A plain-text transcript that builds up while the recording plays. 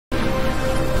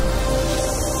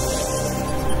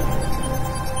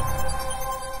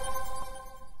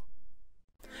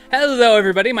Hello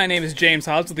everybody, my name is James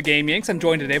Hobbs with the Game Yanks. I'm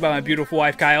joined today by my beautiful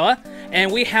wife Kyla, and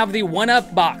we have the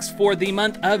 1-Up box for the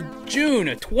month of June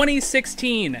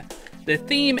 2016. The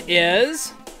theme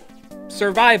is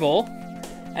survival,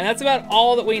 and that's about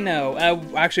all that we know.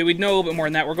 Actually, we know a little bit more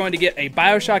than that. We're going to get a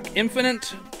BioShock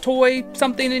Infinite toy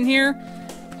something in here,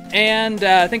 and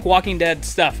I think Walking Dead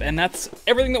stuff, and that's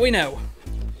everything that we know.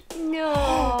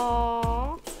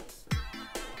 No.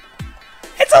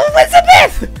 It's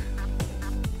Elizabeth!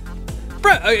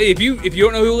 Bro, if you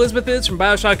don't know who Elizabeth is from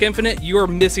BioShock Infinite, you are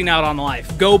missing out on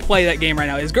life. Go play that game right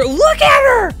now. Look at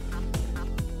her!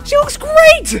 She looks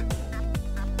great!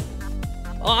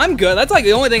 Oh, I'm good. That's like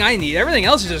the only thing I need. Everything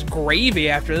else is just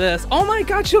gravy after this. Oh my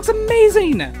god, she looks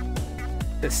amazing!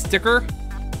 The sticker?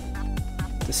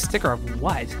 The sticker of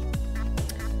what?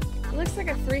 It looks like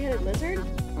a three-headed lizard.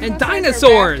 And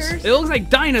dinosaurs! It looks like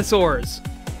dinosaurs!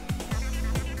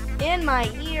 In my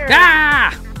ear.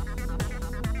 Ah!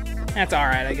 That's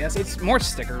alright, I guess. It's more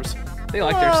stickers. They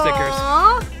like their stickers.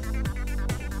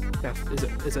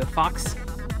 Is it a fox?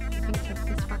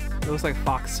 It looks like a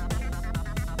fox.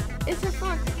 It's a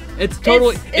fox. It's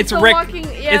totally. It's Rick. Yep.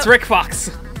 It's Rick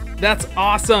Fox. That's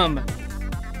awesome.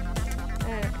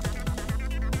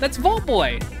 That's Vault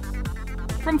Boy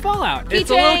from Fallout. It's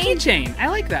a little keychain. I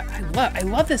like that. I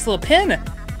love this little pin.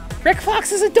 Rick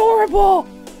Fox is adorable.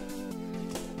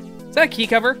 Is that a key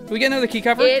cover? Do we get another key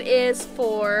cover? It is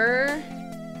for...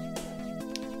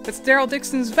 That's Daryl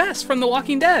Dixon's vest from The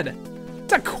Walking Dead.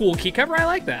 It's a cool key cover. I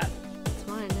like that. It's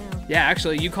mine now. Yeah,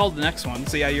 actually, you called the next one.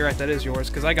 So yeah, you're right. That is yours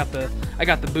because I got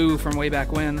the boo from way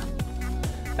back when.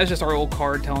 That's just our old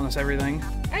card telling us everything.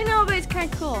 I know, but it's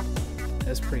kind of cool.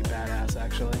 That's pretty badass,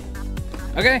 actually.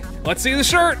 Okay, let's see the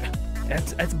shirt.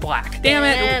 It's black. Damn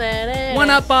it!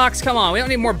 1-Up box. Come on, we don't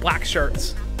need more black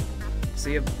shirts.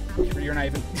 See if you're not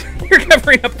even. You're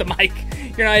covering up the mic.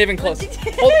 You're not even close.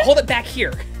 Hold it back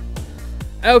here.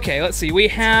 Okay, let's see. We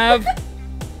have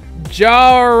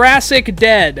Jurassic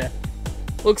Dead.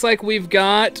 Looks like we've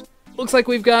got.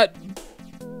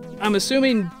 I'm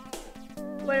assuming.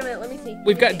 Wait a minute. Let me see.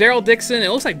 We've got Daryl Dixon. It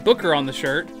looks like Booker on the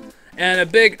shirt, and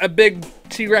a big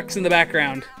T-Rex in the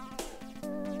background.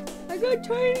 I got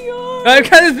tiny arms. I've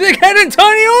got this big head and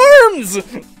tiny arms.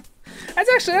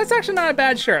 That's actually not a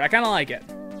bad shirt. I kind of like it.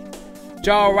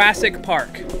 Jurassic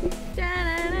Park. God.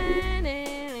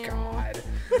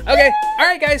 Okay. All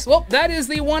right, guys. Well, that is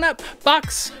the 1-Up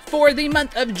box for the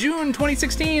month of June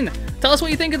 2016. Tell us what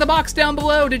you think of the box down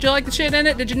below. Did you like the shit in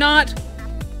it? Did you not?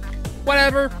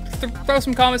 Whatever. Throw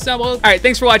some comments down below. All right.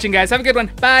 Thanks for watching, guys. Have a good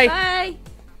one. Bye. Bye.